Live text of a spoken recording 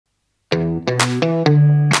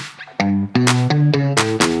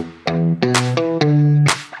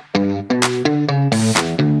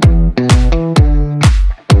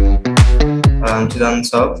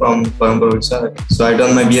from Colombo. So I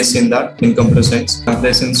done my BSc in that, in computer science. I'm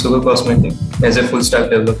placed in Sugar Cosmetic as a full stack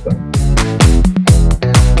developer.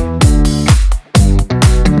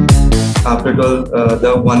 After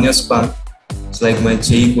the 1 year span, it's like my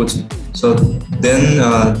JEE coaching. So then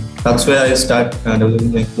that's where I start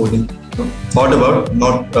developing my coding. Thought about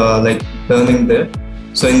not like learning there.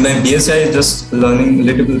 So in my BSc, I just learning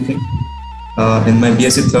little thing. In my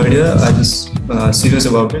BSc third year, I just serious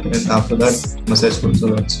about it, and after that, Masai School. So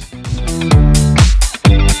that's.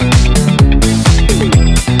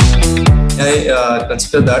 I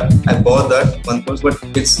consider that I bought that one course, but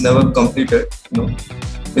it's never completed.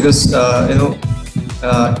 Because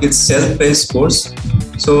it's self-paced course,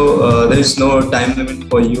 so there is no time limit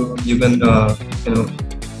for you. You can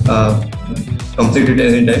complete it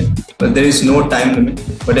anytime, but there is no time limit.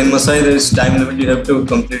 But in Masai, there is time limit. You have to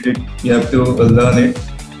complete it. You have to learn it.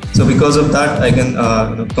 So because of that, I can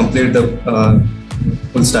complete the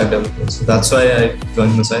full stack developer. So that's why I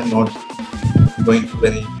joined Masai, not going to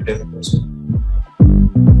any academic course.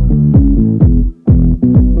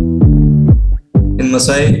 In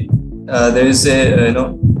Masai, there is a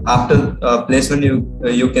after placement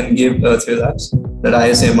you can give 3 lakhs, that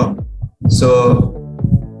ISMR. So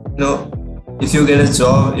if you get a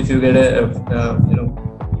job, if you get a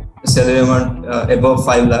salary amount above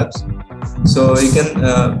 5 lakhs, so you can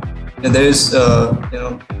there is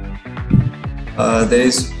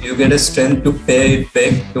you get a strength to pay it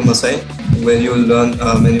back to Masai, where you will learn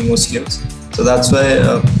many more skills. So that's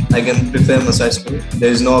why I can prefer Masai School.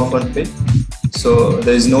 There is no upfront pay, so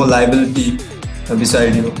there is no liability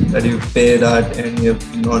beside you that you pay that and you have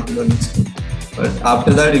not learning skill. But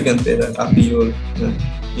after that, you can pay that after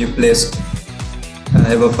you placed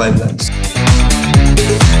above 5 lakhs.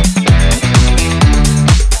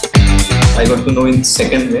 I got to know in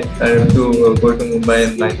second way. I have to go to Mumbai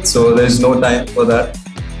in 9th, so there is no time for that.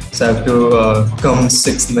 So I have to come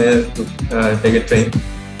 6th May to take a train.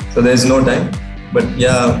 So there is no time. But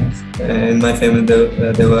yeah, in my family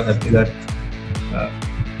they were happy that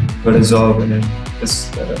got a job, and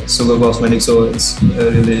it's Sugar Cosmetics, so it's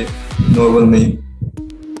a really noble name.